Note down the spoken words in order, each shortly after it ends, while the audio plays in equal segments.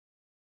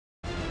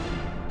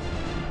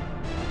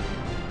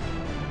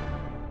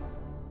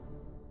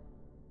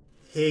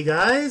Hey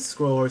guys,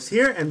 SquirrelHorse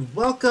here, and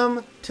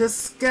welcome to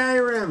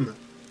Skyrim!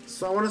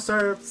 So I want to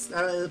start...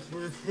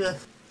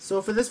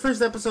 so for this first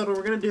episode, what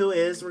we're going to do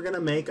is we're going to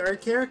make our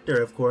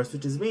character, of course,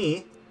 which is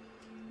me.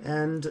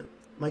 And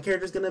my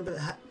character's going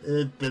to...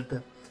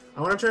 I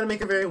want to try to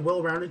make a very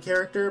well-rounded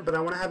character, but I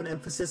want to have an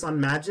emphasis on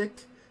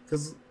magic.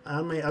 Because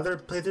on my other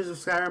playthroughs of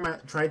Skyrim, I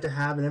tried to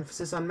have an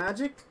emphasis on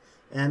magic.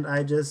 And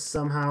I just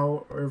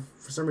somehow, or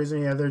for some reason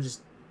or the other,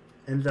 just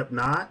ended up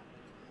not.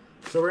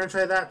 So we're gonna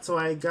try that. So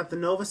I got the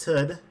Novus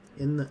Hood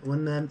in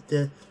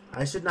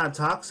I should not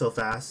talk so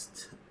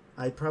fast.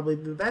 I'd probably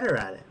be better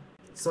at it.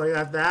 So I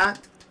got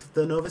that,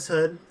 the Novus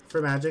Hood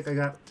for magic. I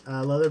got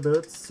leather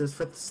boots just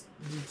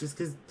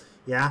cause,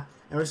 yeah.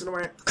 And we're just gonna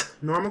wear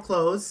normal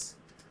clothes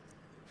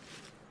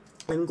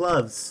and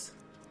gloves.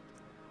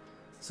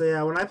 So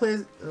yeah, when I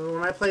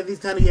play these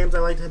kind of games, I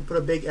like to put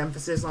a big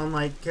emphasis on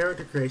like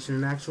character creation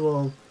and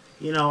actual,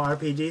 you know,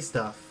 RPG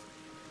stuff.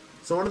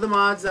 So one of the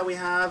mods that we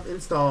have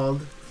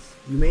installed,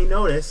 you may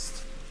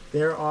notice,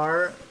 there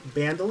are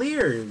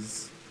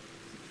bandoliers.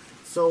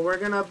 So for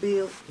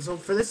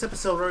this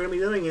episode, what we're gonna be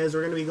doing is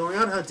we're gonna be going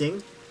out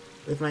hunting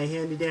with my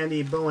handy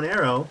dandy bow and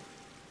arrow,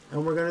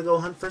 and we're gonna go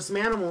hunt for some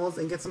animals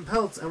and get some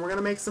pelts, and we're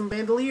gonna make some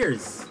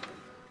bandoliers.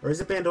 Or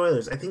is it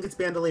bandoliers? I think it's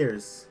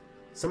bandoliers.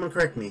 Someone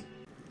correct me.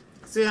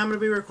 So yeah, I'm gonna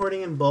be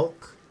recording in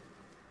bulk.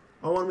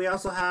 Oh, and we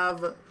also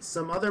have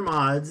some other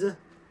mods.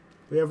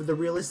 We have the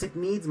realistic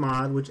needs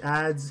mod, which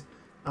adds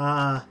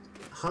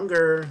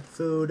hunger,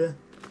 food,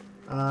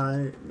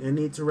 and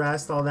need to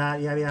rest, all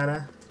that, yada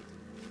yada.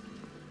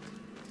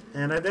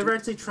 And I've never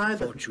actually tried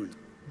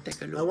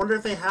that. I wonder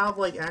if they have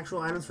like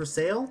actual items for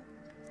sale.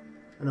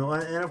 I know,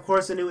 and of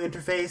course a new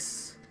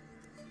interface,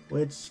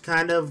 which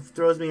kind of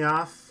throws me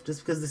off,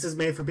 just because this is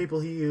made for people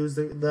who use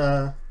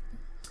the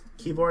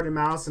keyboard and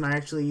mouse, and I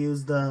actually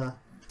use the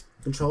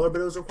controller,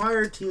 but it was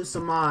required to use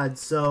some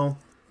mods. So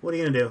what are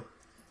you gonna do?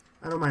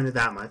 I don't mind it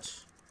that much.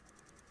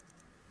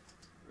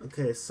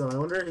 Okay, so I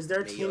wonder, is there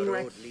a team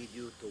right?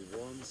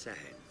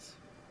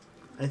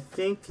 I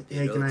think.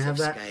 Hey, can I have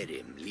that?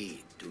 Skyrim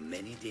lead to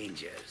many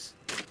dangers.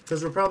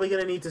 Because we're probably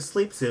gonna need to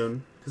sleep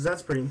soon, because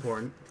that's pretty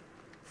important.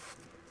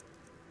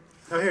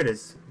 Oh, here it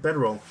is.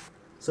 Bedroll.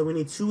 So we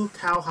need 2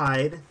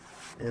 cowhide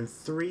and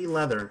 3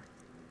 leather.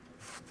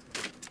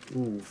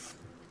 Ooh.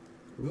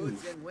 Ooh.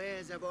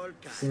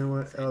 So you know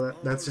what? Oh,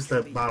 that's just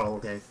a bottle.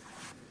 Okay.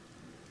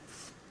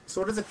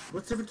 So what's the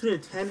difference between a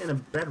tent and a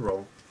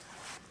bedroll?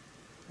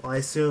 Well, I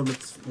assume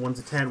one's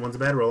a tent, one's a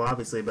bedroll,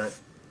 obviously, but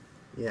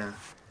yeah.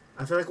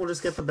 I feel like we'll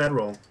just get the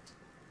bedroll.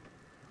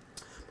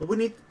 But we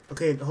need...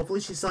 Okay, hopefully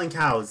she's selling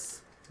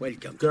cows.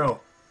 Welcome.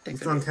 Girl, you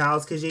selling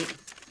cows, Khajiit?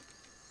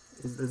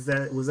 Was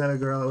that a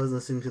girl? I wasn't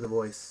listening to the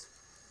voice.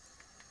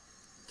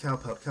 Cow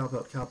pelt,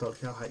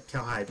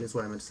 cowhide is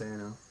what I meant to say, I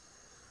know.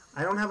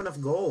 I don't have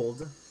enough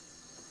gold.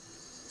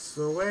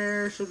 So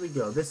where should we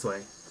go? This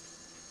way.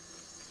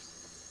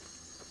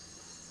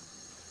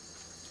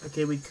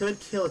 Okay, we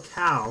could kill a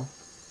cow.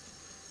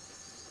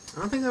 I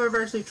don't think I've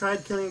ever actually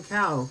tried killing a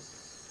cow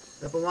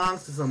that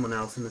belongs to someone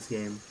else in this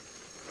game.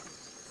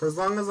 For as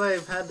long as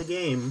I've had the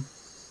game,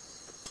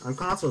 on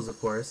consoles of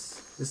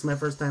course, this is my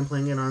first time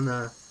playing it on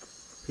the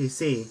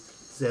PC,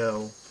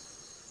 so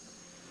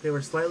they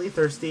were slightly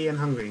thirsty and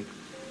hungry.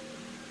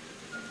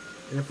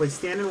 And if we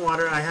stand in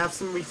water, I have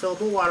some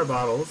refillable water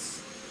bottles.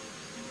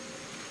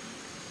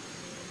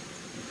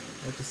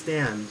 I have to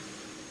stand.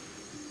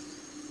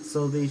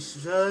 So they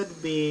should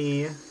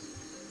be...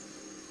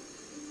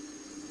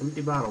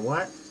 Empty bottle,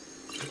 what?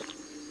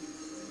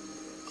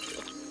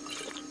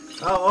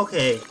 Oh,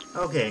 okay,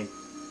 okay.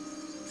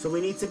 So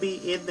we need to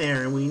be in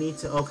there, and we need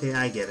to... Okay,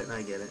 I get it.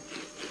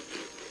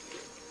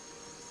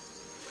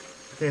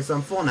 Okay, so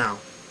I'm full now.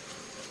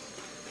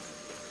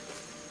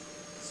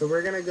 So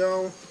we're gonna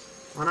go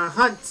on a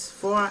hunt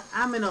for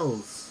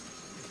aminals.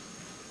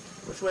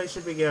 Which way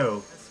should we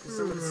go?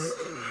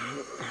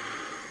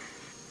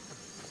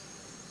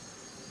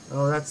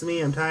 Oh, that's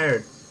me. I'm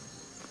tired.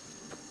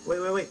 Wait.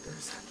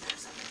 There's that.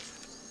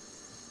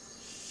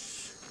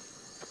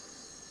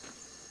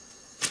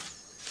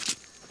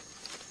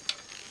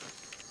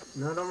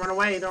 No, don't run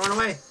away.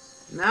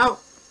 No!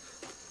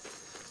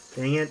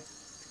 Dang it.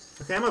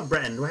 Okay, I'm a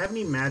Breton. Do I have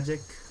any magic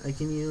I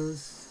can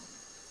use?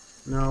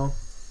 No.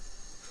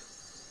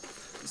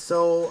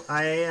 So,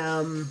 I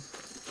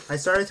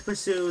started to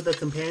pursue the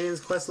Companions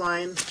quest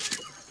line,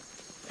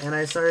 and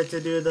I started to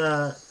do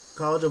the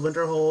College of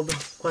Winterhold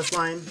quest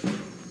line,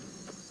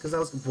 because I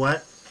was...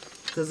 What?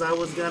 Because I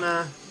was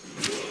gonna...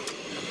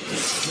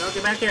 No,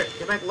 get back here!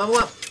 Get back! Level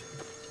up!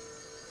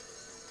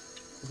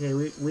 Okay,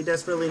 we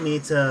desperately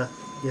need to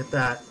get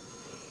that.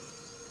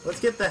 Let's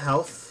get the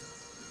health.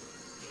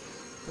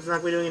 Because we're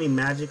not going to be doing any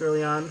magic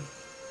early on.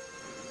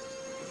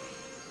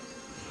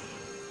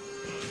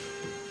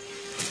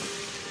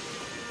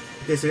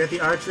 Okay, so we got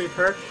the archery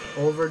perk,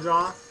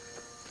 overdraw.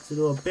 So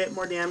do a bit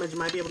more damage.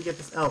 Might be able to get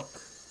this elk.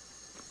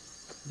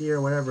 Deer,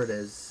 whatever it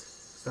is.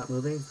 Stop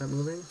moving.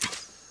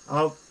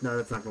 Oh, no,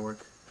 that's not going to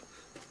work.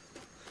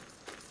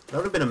 That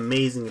would have been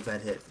amazing if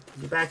that hit.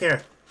 Get back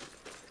here.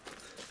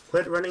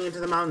 Quit running into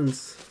the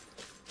mountains.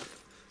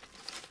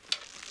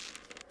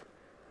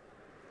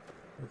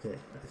 Okay,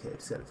 okay,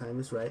 just gotta time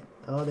this right.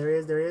 Oh, there he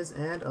is,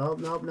 and oh,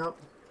 nope, nope.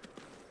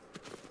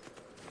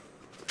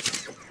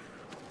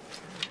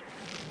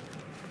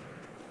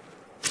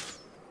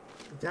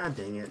 God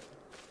dang it.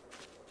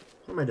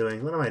 What am I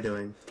doing? What am I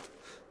doing?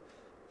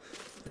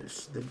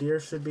 The deer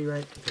should be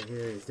right. Okay,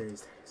 here he is, there he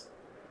is, there he is.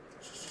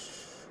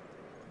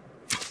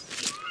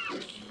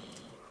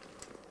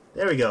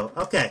 There we go,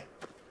 okay.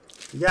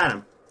 You got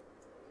him.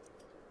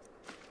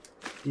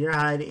 Deer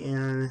hiding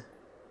and...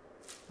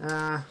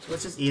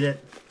 let's just eat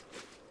it.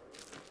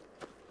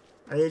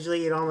 I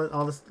usually eat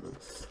all this.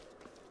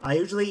 I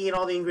usually eat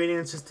all the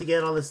ingredients just to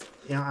get all this,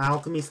 you know,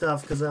 alchemy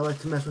stuff, because I like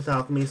to mess with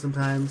alchemy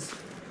sometimes.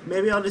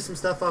 Maybe I'll do some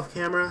stuff off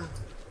camera,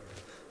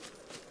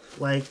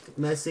 like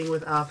messing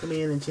with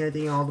alchemy and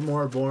enchanting all the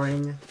more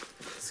boring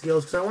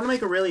skills, because I want to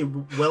make a really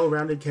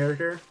well-rounded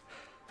character.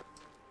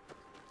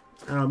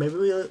 I don't know. Maybe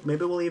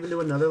we'll even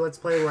do another Let's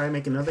Play where I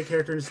make another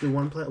character and just do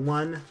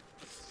one.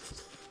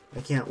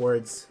 I can't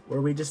words. Where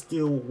we just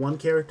do one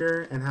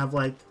character and have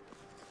like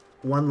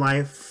one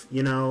life.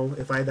 You know,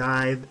 if I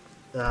die,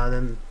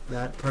 then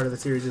that part of the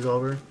series is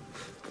over.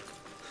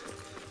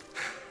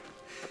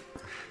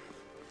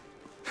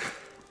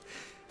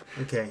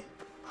 Okay.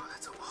 Oh,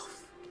 that's a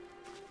wolf.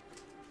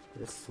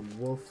 This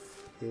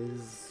wolf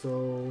is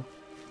so...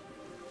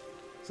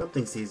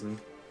 Something sees me.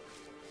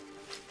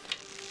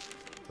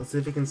 Let's see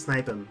if we can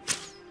snipe him.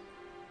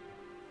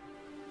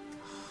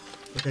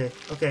 Okay,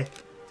 okay.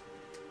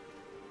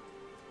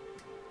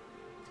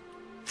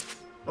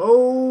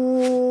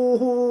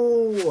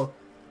 Oh!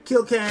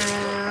 Kill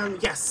cam!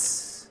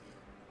 Yes!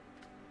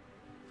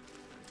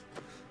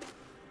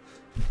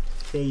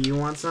 Okay, you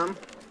want some?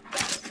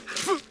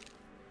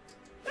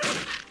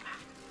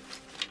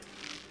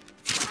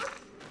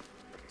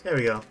 There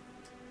we go.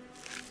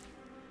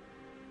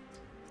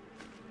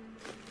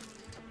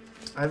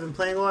 I've been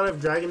playing a lot of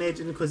Dragon Age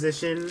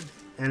Inquisition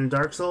and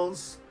Dark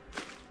Souls,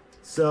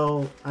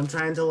 so I'm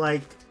trying to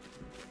like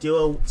do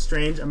a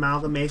strange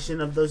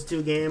amalgamation of those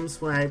two games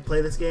when I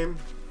play this game.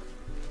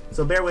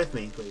 So bear with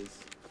me, please.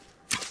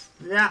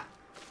 Yeah.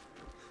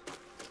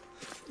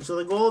 So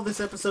the goal of this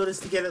episode is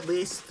to get at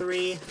least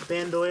 3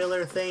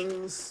 Bandolier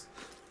things.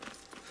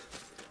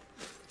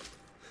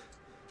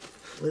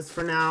 At least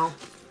for now.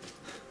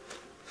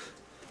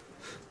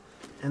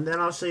 And then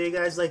I'll show you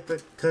guys like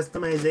the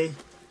customization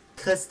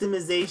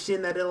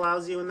that it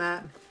allows you in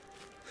that.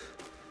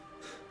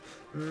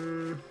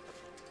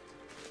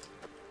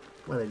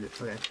 What did I do?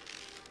 Okay.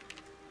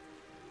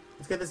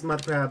 Let's get this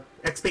mud crab.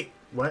 XP!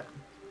 What?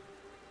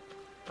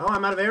 Oh,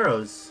 I'm out of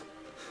arrows.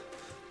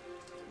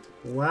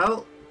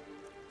 Well,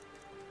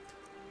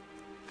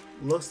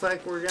 looks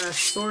like we're gonna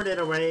sort it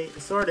away.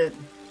 Sort it.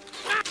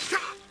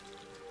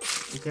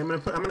 Okay, I'm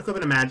gonna equip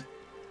a magic.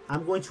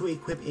 I'm going to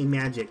equip a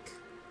magic.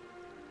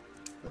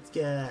 Let's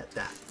get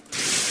that.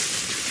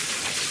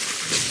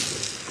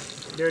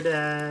 You're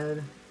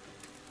dead.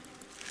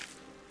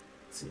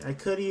 Let's see, I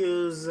could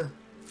use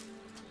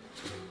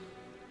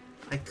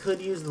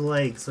the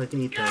legs so I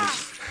can eat those.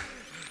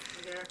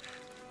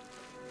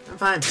 I'm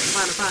fine. I'm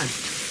fine.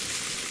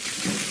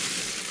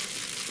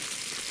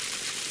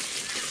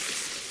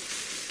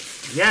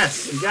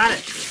 Yes, we got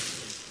it.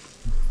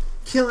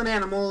 Killing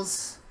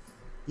animals.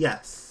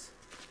 Yes.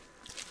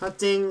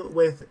 Hunting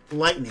with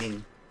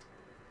lightning.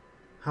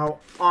 How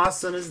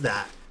awesome is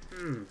that?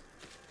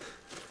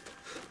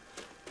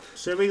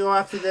 Should we go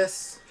after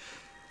this?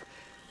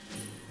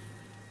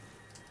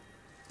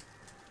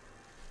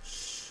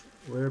 Shh.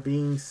 We're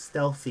being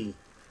stealthy.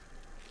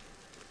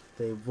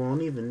 They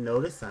won't even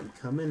notice I'm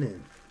coming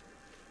in.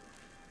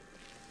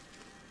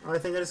 Oh, I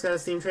think I just got a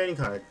Steam trading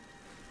card.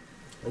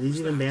 Are these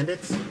even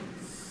bandits?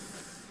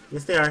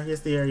 Yes, they are. Yes,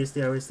 they are. Yes,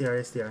 they are. Yes, they are.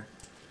 Yes, they are.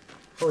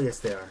 Oh, yes,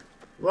 they are.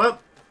 Whoop!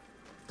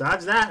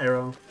 Dodge that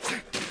arrow.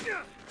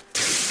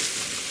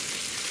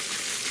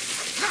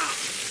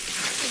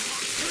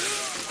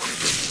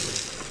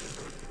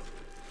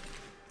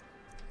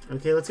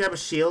 Okay, let's grab a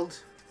shield.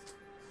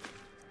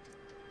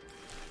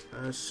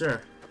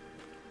 Sure.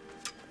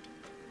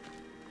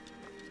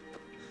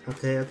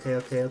 Okay.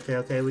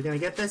 We're gonna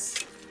get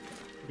this.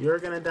 You're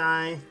gonna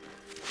die.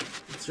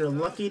 It's your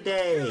lucky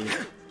day.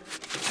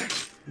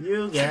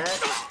 You get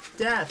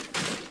death.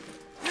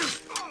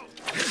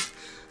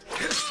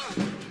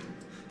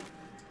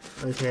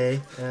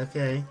 Okay.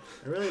 I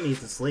really need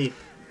to sleep.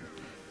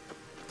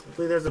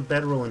 Hopefully there's a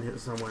bedroll in here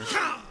somewhere.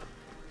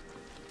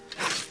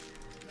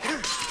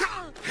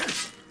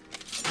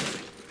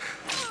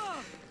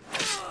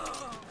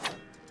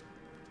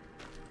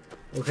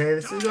 Okay,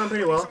 this is going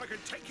pretty well.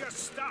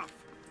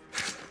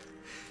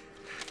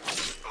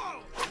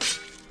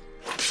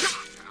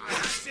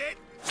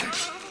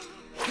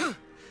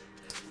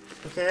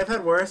 Okay, I've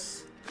had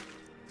worse.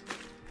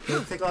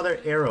 They'll take all their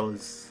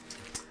arrows.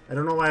 I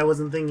don't know why I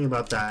wasn't thinking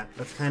about that.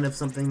 That's kind of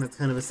something that's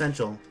kind of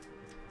essential,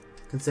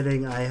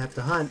 considering I have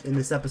to hunt in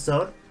this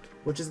episode,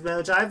 which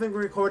I've been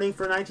recording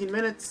for 19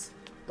 minutes,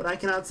 but I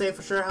cannot say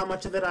for sure how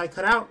much of it I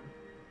cut out.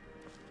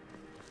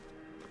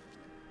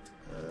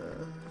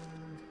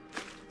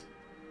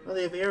 Oh,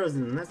 they have arrows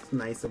in them. That's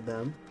nice of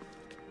them.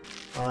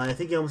 I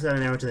think you almost got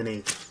an arrow to the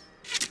knee.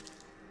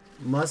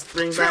 Must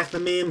bring back the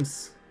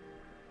memes.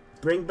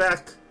 Bring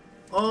back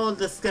all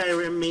the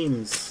Skyrim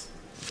memes.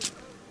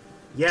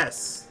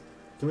 Yes.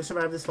 Can we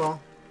survive this fall?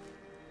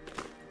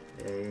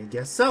 I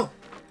guess so.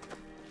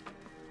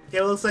 Okay,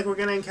 well, looks like we're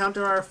gonna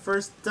encounter our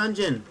first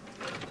dungeon.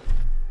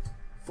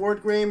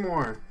 Fort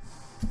Greymore.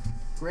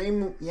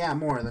 Yeah,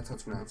 Moor, that's how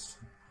it's pronounced.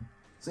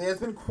 So yeah, it's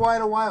been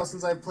quite a while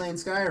since I've played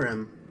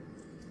Skyrim.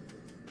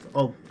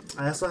 Oh,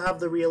 I also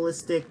have the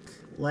realistic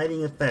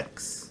lighting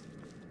effects,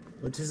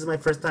 which this is my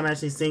first time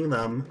actually seeing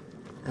them,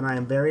 and I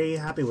am very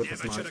happy with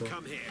this module.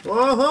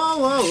 Whoa, whoa,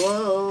 whoa,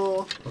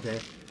 whoa! Okay.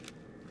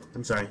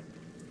 I'm sorry.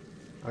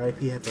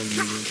 R.I.P. headphone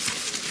users.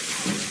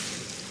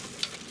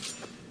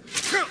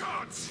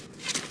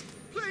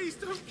 Please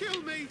don't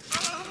kill me!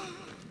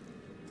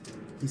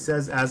 He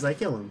says as I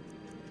kill him.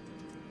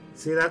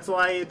 See, that's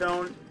why you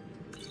don't...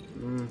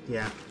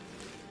 yeah.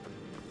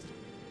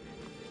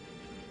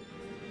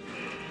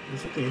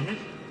 There's something in here?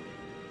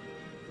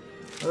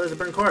 Oh, there's a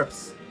burnt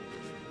corpse.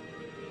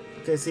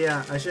 Okay, so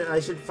yeah, I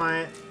should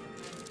find...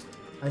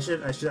 I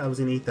was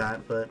gonna eat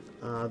that, but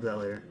I'll do that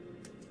later.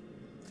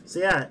 So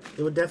yeah,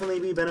 it would definitely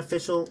be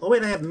beneficial... Oh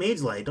wait, I have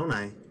Mage Light, don't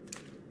I?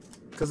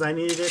 Because I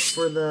needed it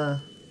for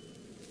the...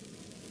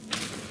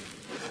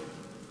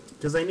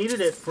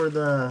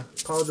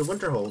 College of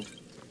Winterhold.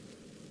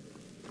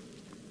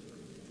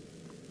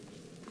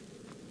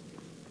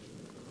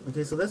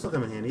 Okay, so this will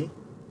come in handy.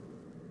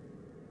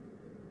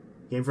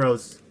 Game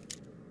froze.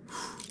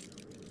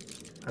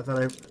 I thought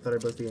I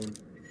broke the game.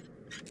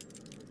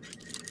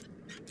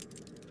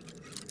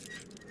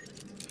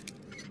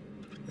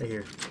 Right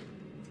here.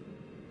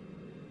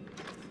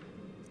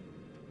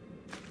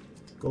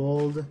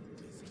 Gold.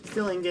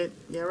 Still ingot.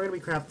 Yeah, we're gonna be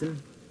crafting.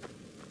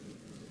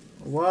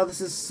 Wow, this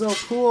is so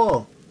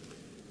cool!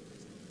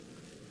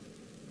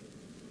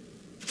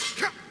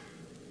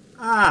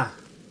 Ah!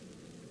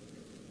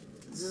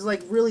 This is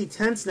like really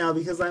tense now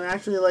because I'm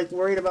actually like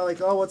worried about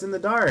like, oh, what's in the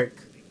dark?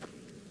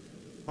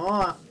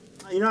 Oh,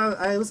 you know,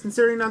 I was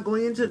considering not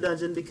going into a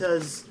dungeon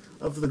because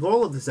of the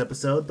goal of this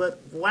episode,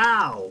 but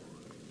wow!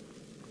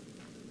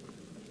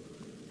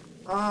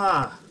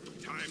 Ah!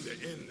 Time to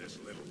end this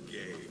little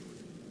game.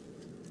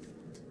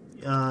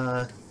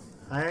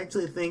 I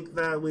actually think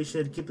that we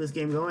should keep this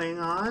game going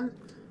on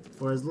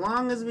for as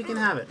long as we can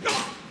have it.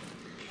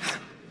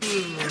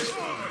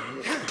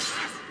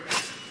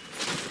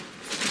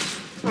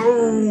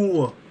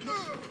 Oh!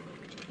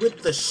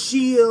 With the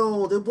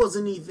shield! It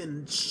wasn't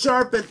even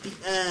sharp at the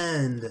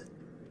end!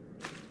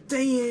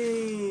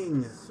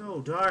 Dang! So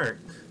dark.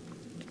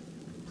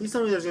 Please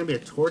tell me there's gonna be a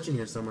torch in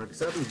here somewhere, because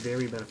that would be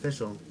very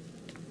beneficial.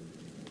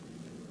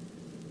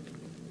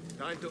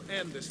 Time to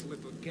end this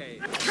little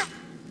game.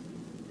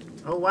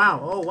 Oh wow,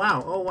 oh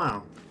wow, oh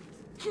wow.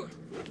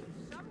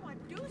 Someone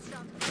do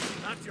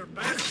something. That's your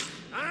best,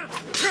 huh?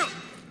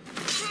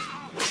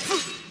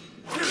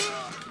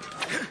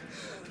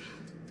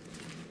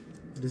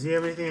 Does he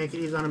have anything I could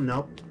use on him?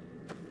 Nope.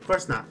 Of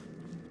course not.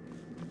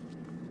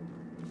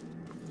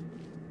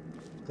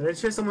 Did I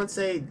just hear someone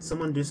say,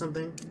 someone do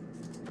something?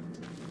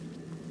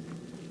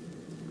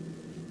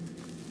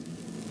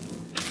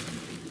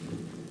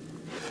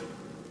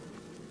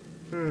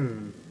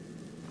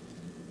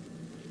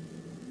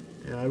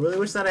 Yeah, I really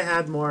wish that I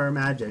had more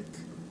magic.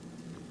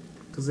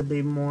 Because it'd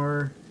be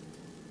more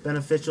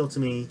beneficial to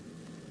me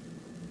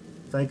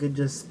if I could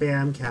just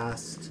spam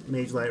cast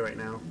Mage Light right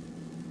now.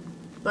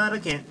 But I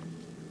can't.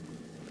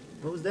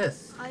 What was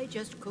this? I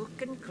just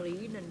cook and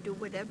clean and do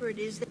whatever it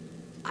is that...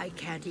 I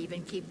can't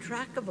even keep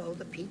track of all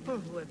the people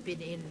who have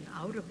been in and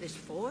out of this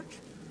fort.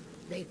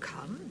 They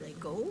come, they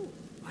go.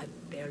 I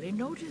barely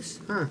notice.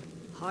 Huh.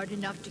 Hard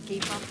enough to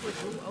keep up with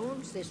who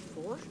owns this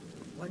fort.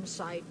 One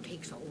side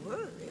takes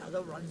over, the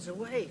other runs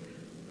away.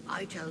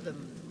 I tell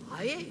them,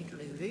 I ain't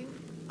leaving.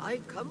 I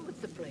come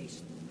with the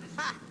place.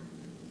 Ha!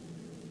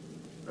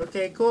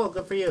 Okay, cool.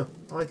 Good for you.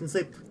 Oh, I can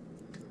sleep.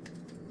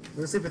 I'm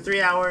gonna sleep for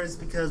 3 hours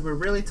because we're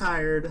really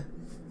tired.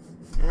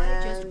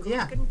 I just And cook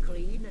yeah. and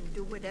clean and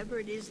do whatever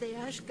it is they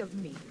ask of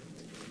me.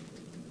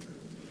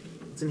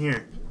 What's in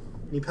here?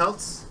 Any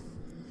pelts?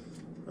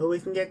 Oh, we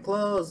can get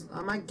clothes.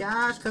 Oh my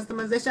gosh,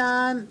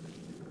 customization!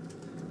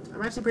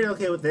 I'm actually pretty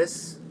okay with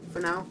this for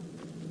now.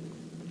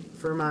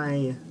 For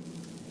my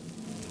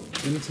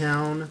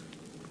in-town,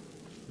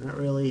 not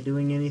really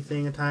doing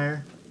anything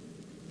attire.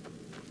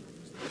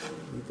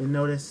 You've been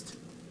noticed.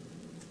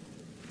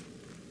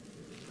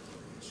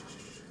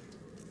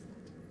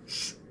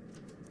 Shh.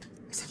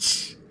 I said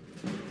shh.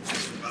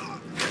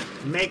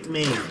 Make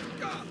me.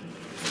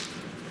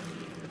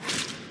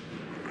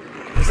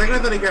 For a second I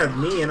thought he grabbed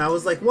me and I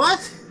was like, what?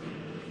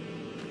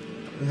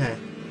 Okay,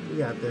 we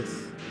got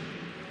this.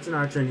 There's an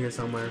archer in here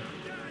somewhere.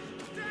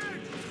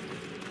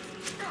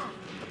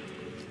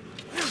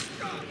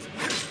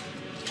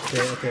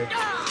 Okay, okay.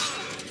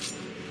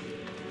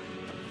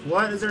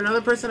 What? Is there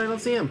another person? I don't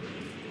see him.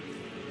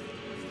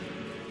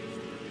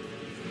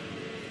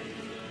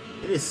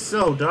 It is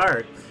so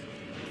dark.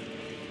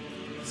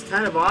 It's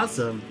kind of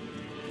awesome.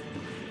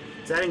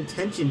 It's adding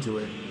tension to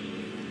it.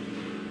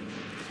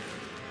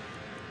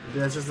 Maybe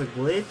that's just a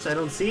glitch. I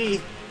don't see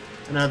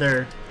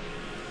another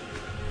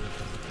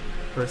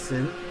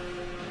person.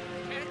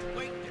 Can't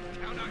wait to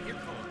count out your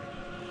coin.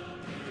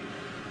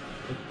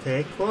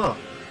 Okay, cool.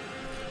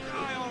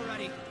 Die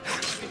already.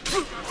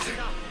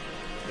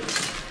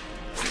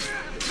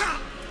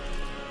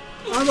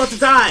 I'm about to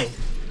die!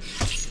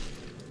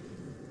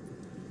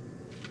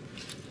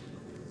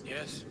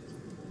 Yes.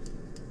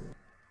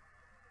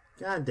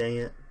 God dang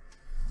it.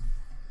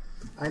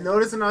 I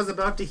noticed when I was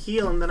about to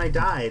heal and then I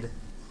died.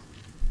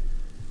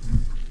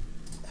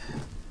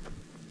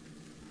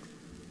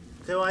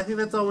 Okay, well I think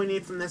that's all we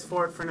need from this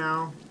fort for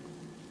now.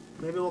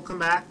 Maybe we'll come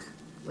back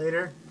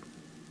later.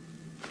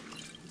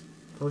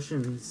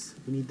 Potions.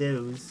 We need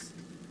those.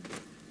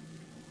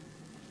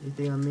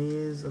 Anything on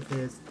these?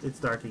 Okay, it's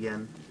dark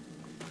again.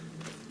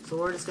 So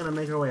we're just gonna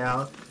make our way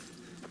out.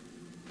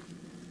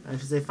 I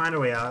should say find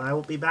our way out. I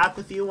will be back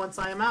with you once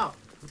I am out.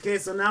 Okay,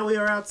 so now we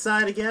are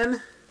outside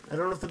again. I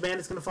don't know if the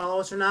bandit's gonna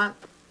follow us or not.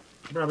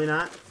 Probably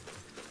not.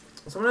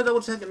 So I'm gonna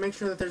double check and make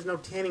sure that there's no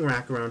tanning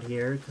rack around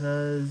here,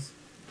 because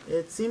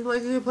it seemed like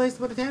a good place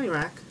to put a tanning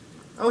rack.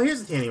 Oh, here's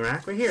a tanning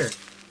rack, right here.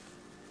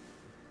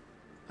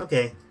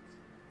 Okay.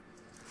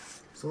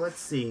 So let's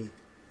see.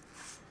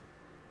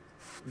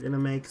 We're gonna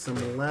make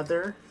some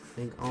leather.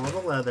 Make all the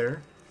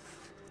leather.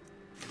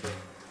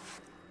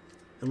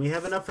 And we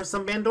have enough for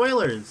some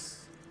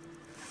bandoilers.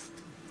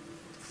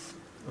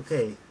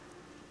 Okay.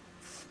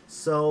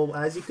 So,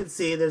 as you can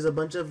see, there's a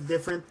bunch of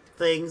different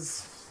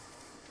things,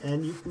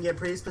 and you can get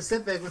pretty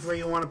specific with where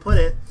you want to put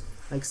it.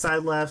 Like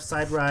side left,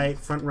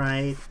 front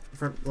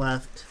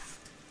left.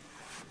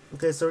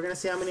 Okay, so we're going to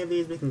see how many of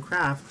these we can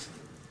craft.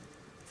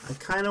 I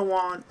kind of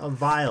want a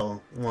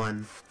vial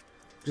one.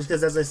 Just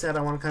because, as I said,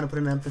 I want to kind of put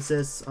an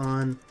emphasis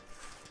on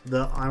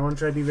I want to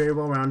try to be very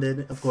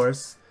well-rounded, of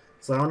course.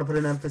 So I want to put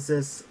an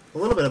emphasis, a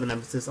little bit of an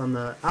emphasis on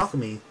the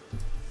alchemy.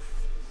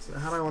 So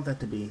how do I want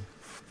that to be?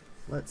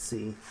 Let's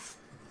see.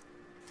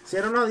 See,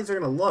 I don't know how these are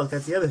going to look.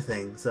 That's the other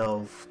thing,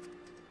 so...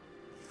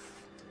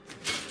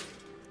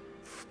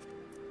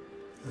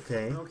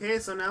 Okay. Okay,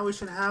 so now we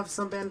should have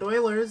some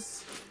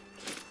bandoilers.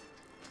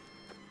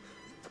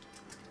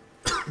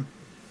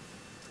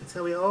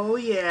 Until we... Oh,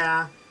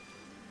 yeah.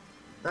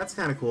 That's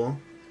kind of cool.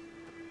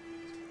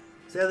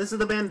 So yeah, this is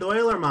the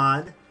Bandolier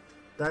mod.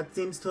 That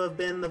seems to have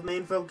been the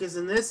main focus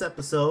in this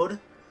episode.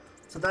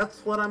 So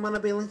that's what I'm going to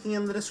be linking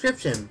in the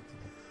description.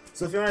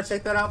 So if you want to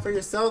check that out for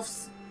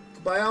yourselves,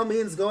 by all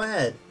means, go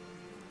ahead.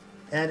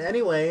 And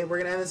anyway, we're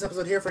going to end this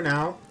episode here for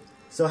now.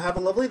 So have a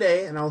lovely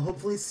day, and I'll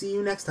hopefully see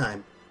you next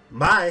time.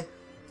 Bye!